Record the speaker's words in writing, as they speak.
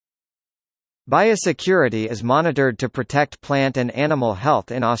Biosecurity is monitored to protect plant and animal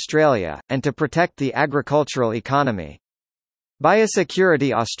health in Australia, and to protect the agricultural economy.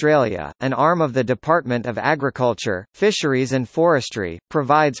 Biosecurity Australia, an arm of the Department of Agriculture, Fisheries and Forestry,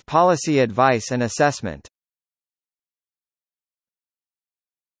 provides policy advice and assessment.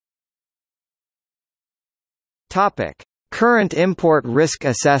 Topic: Current import risk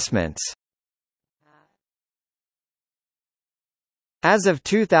assessments. As of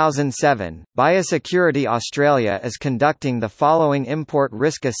 2007, Biosecurity Australia is conducting the following import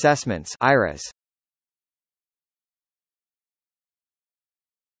risk assessments (IRAS).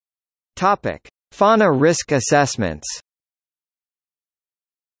 Topic: Fauna risk assessments.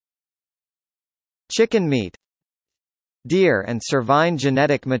 Chicken meat, deer and cervine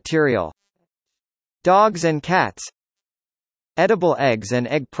genetic material, dogs and cats, edible eggs and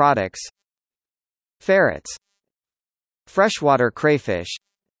egg products, ferrets, freshwater crayfish,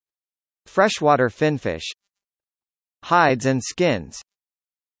 freshwater finfish, hides and skins,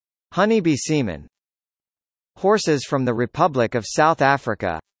 honeybee semen, horses from the Republic of South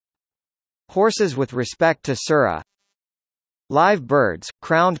Africa, horses with respect to Sura, live birds,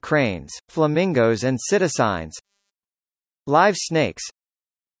 crowned cranes, flamingos and psittacines, live snakes,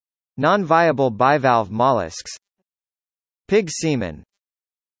 non-viable bivalve mollusks, pig semen,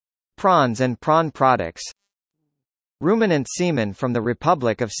 prawns and prawn products, ruminant semen from the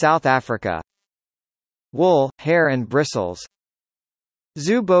Republic of South Africa, wool, hair and bristles,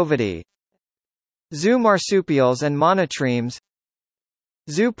 zoo bovidae, zoo marsupials and monotremes,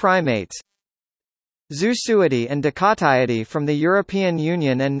 zoo primates, Zoosuidae and Dicotiidae from the European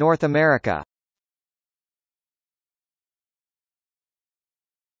Union and North America.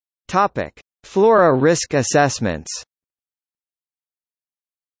 Topic: Flora risk assessments.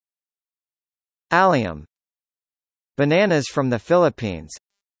 Allium, bananas from the Philippines,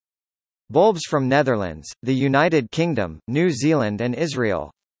 bulbs from Netherlands, the United Kingdom, New Zealand and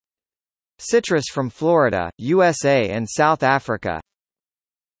Israel, citrus from Florida, USA and South Africa,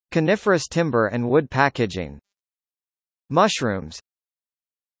 coniferous timber and wood packaging, mushrooms,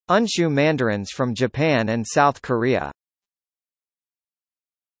 unshu mandarins from Japan and South Korea.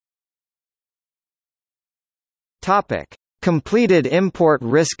 Topic: Completed import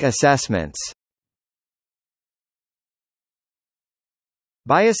risk assessments.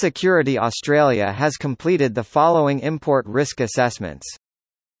 Biosecurity Australia has completed the following import risk assessments.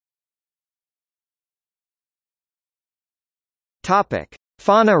 Topic: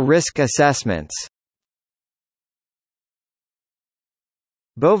 Fauna risk assessments.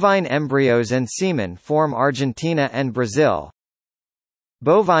 Bovine embryos and semen from Argentina and Brazil.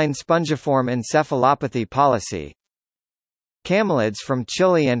 Bovine spongiform encephalopathy policy. Camelids from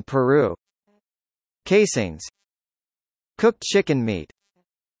Chile and Peru. Casings. Cooked chicken meat.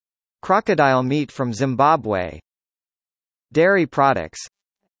 Crocodile meat from Zimbabwe. Dairy products.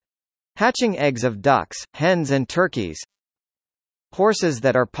 Hatching eggs of ducks, hens and turkeys. Horses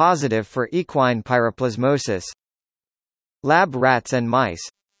that are positive for equine pyroplasmosis. Lab rats and mice.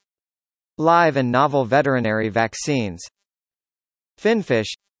 Live and novel veterinary vaccines. Finfish.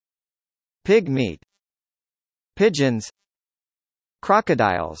 Pig meat. Pigeons.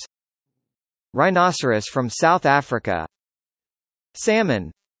 Crocodiles. Rhinoceros from South Africa.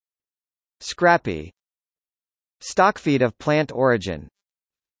 Salmon. Scrappy. Stockfeed of plant origin.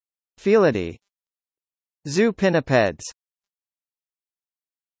 Felidae. Zoo pinnipeds.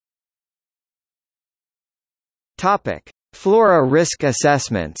 Topic: Flora risk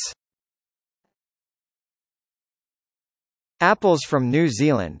assessments. Apples from New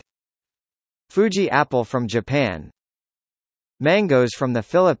Zealand. Fuji apple from Japan. Mangoes from the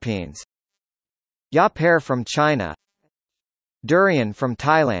Philippines. Ya pear from China. Durian from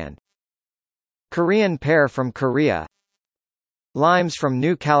Thailand. Korean pear from Korea. Limes from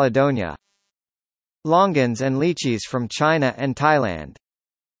New Caledonia. Longans and lychees from China and Thailand.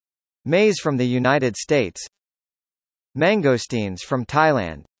 Maize from the United States. Mangosteens from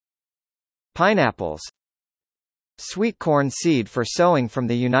Thailand. Pineapples. Sweet corn seed for sowing from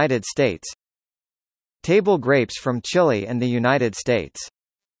the United States. Table grapes from Chile and the United States.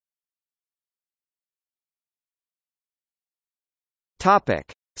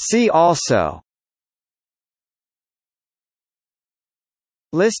 Topic: See also.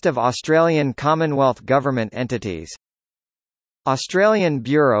 List of Australian Commonwealth Government entities. Australian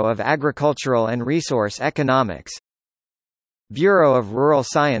Bureau of Agricultural and Resource Economics. Bureau of Rural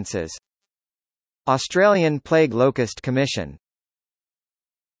Sciences. Australian Plague Locust Commission.